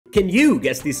Can you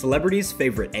guess these celebrities'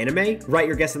 favorite anime? Write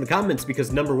your guess in the comments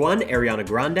because number 1, Ariana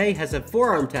Grande has a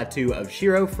forearm tattoo of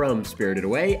Shiro from Spirited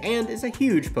Away and is a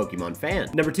huge Pokemon fan.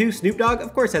 Number 2, Snoop Dogg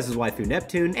of course has his waifu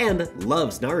Neptune and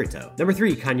loves Naruto. Number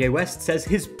 3, Kanye West says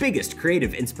his biggest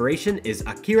creative inspiration is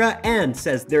Akira and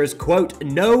says there is, quote,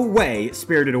 no way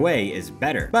Spirited Away is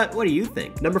better. But what do you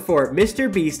think? Number 4,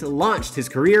 Mr. Beast launched his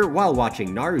career while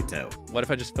watching Naruto. What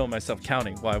if I just film myself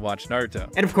counting while I watch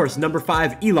Naruto? And of course, number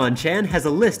 5, Elon Chan has a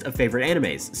list of favorite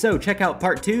animes, so check out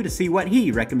part 2 to see what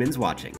he recommends watching.